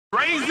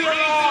Raise the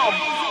alarm!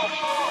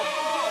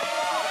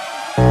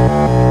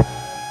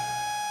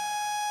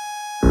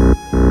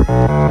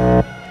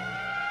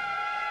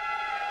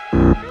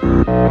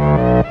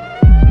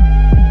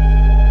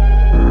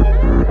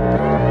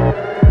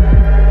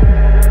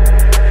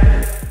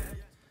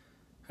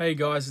 Hey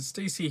guys, it's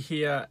DC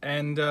here,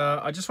 and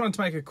I just wanted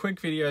to make a quick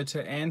video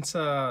to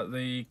answer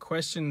the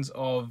questions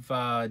of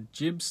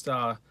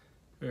Jibstar,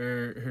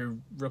 who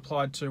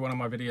replied to one of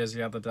my videos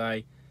the other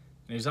day.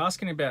 And he was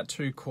asking about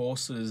two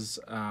courses.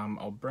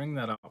 I'll bring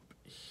that up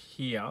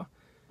here.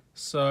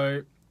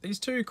 So these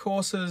two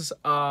courses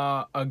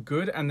are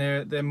good, and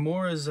they're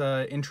more as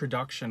an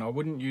introduction. I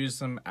wouldn't use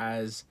them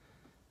as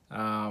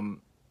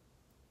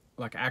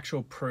like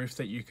actual proof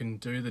that you can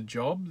do the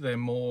job. They're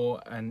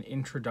more an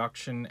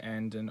introduction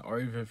and an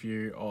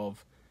overview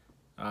of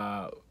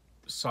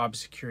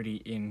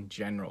cybersecurity in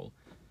general.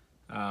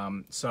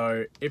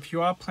 So if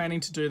you are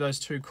planning to do those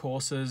two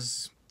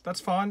courses, that's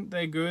fine.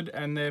 They're good,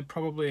 and they're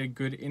probably a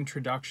good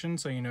introduction,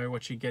 so you know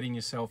what you're getting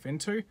yourself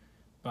into.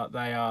 But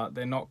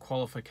they're not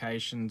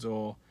qualifications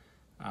or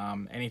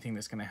anything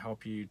that's going to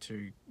help you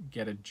to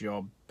get a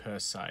job per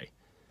se.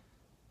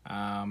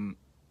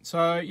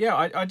 So yeah,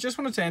 I just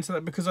wanted to answer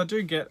that because I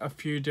do get a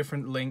few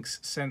different links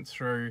sent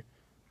through,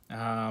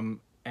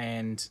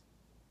 and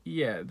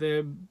yeah,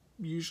 they're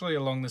usually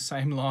along the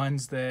same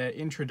lines. They're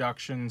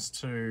introductions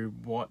to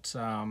what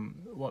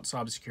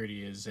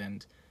cybersecurity is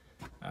and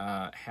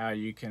how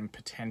you can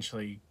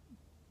potentially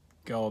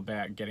go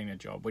about getting a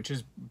job,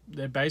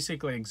 they're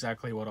basically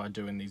exactly what I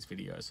do in these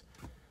videos,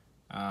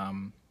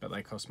 but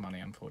they cost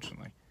money,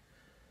 unfortunately.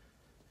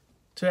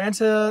 To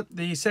answer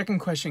the second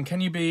question,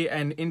 can you be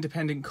an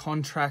independent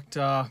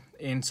contractor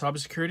in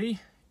cybersecurity?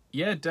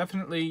 Yeah,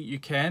 definitely you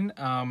can.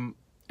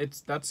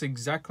 That's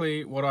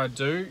exactly what I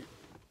do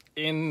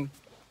in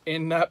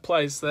that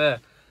place there.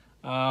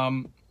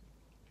 Yeah,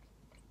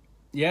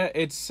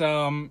 it's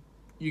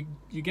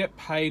you get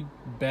paid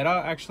better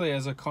actually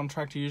as a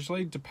contractor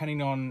usually,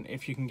 depending on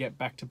if you can get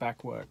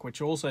back-to-back work, which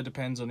also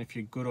depends on if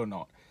you're good or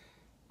not.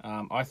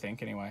 I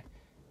think anyway.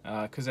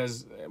 Because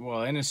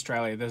in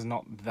Australia, there's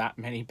not that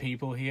many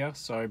people here,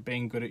 so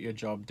being good at your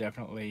job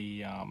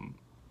definitely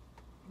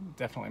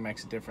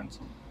makes a difference.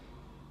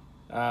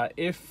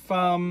 If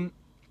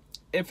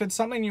it's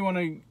something you want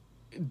to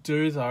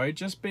do though,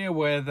 just be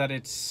aware that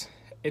it's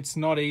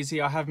not easy.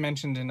 I have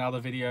mentioned in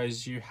other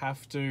videos, you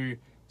have to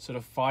sort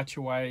of fight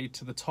your way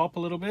to the top a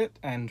little bit,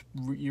 and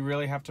you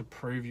really have to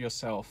prove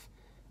yourself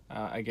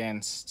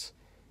against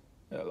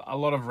a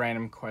lot of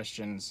random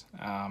questions,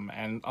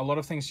 and a lot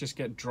of things just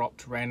get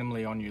dropped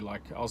randomly on you.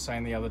 Like I was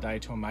saying the other day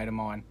to a mate of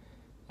mine,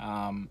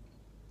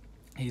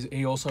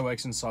 he also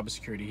works in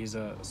cybersecurity. He's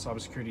a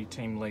cybersecurity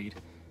team lead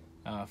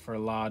for a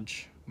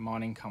large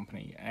mining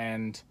company,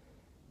 and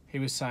he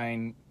was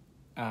saying,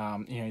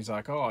 he's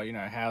like, oh,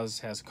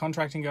 how's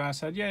contracting going? I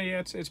said, yeah,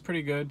 it's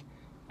pretty good.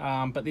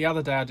 But the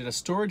other day I did a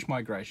storage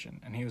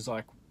migration, and he was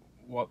like,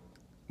 what?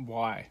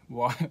 Why?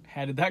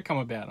 How did that come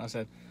about? And I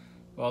said,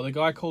 well, the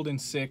guy called in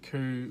sick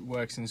who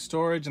works in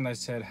storage, and they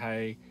said,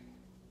 hey,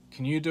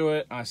 can you do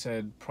it? I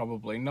said,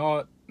 probably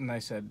not. And they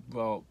said,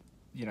 well,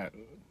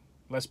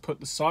 let's put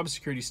the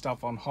cybersecurity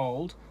stuff on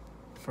hold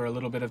for a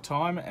little bit of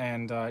time,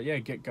 and yeah,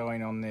 get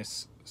going on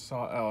this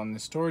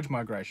storage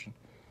migration.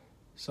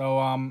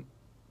 So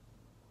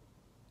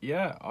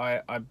yeah,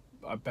 I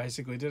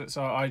basically did it.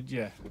 So I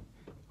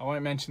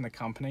won't mention the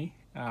company.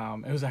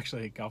 It was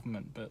actually a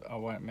government, but I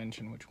won't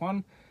mention which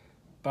one.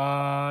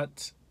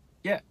 But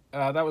yeah,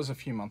 that was a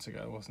few months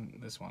ago. It wasn't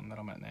this one that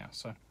I'm at now.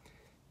 So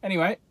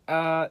anyway,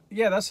 yeah,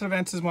 that sort of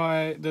answers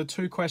the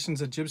two questions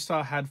that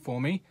Jibstar had for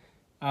me.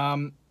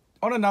 On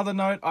another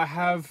note, I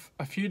have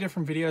a few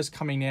different videos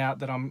coming out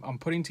that I'm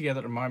putting together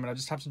at the moment. I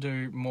just have to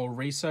do more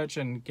research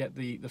and get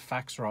the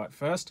facts right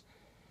first.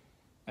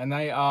 And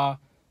they are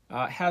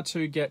how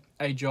to get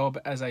a job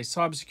as a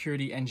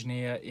cybersecurity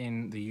engineer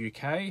in the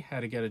UK, how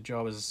to get a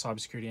job as a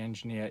cybersecurity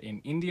engineer in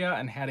India,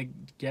 and how to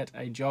get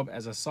a job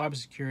as a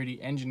cybersecurity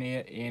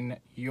engineer in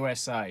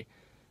USA.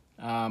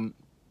 I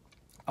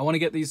want to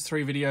get these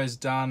three videos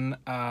done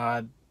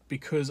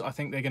because I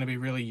think they're going to be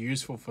really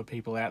useful for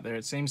people out there.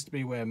 It seems to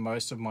be where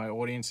most of my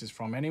audience is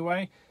from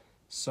anyway.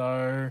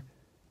 So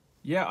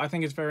yeah, I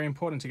think it's very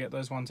important to get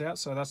those ones out.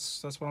 So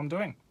that's what I'm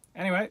doing.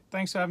 Anyway,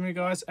 thanks for having me,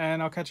 guys,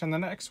 and I'll catch you on the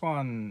next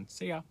one.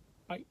 See ya.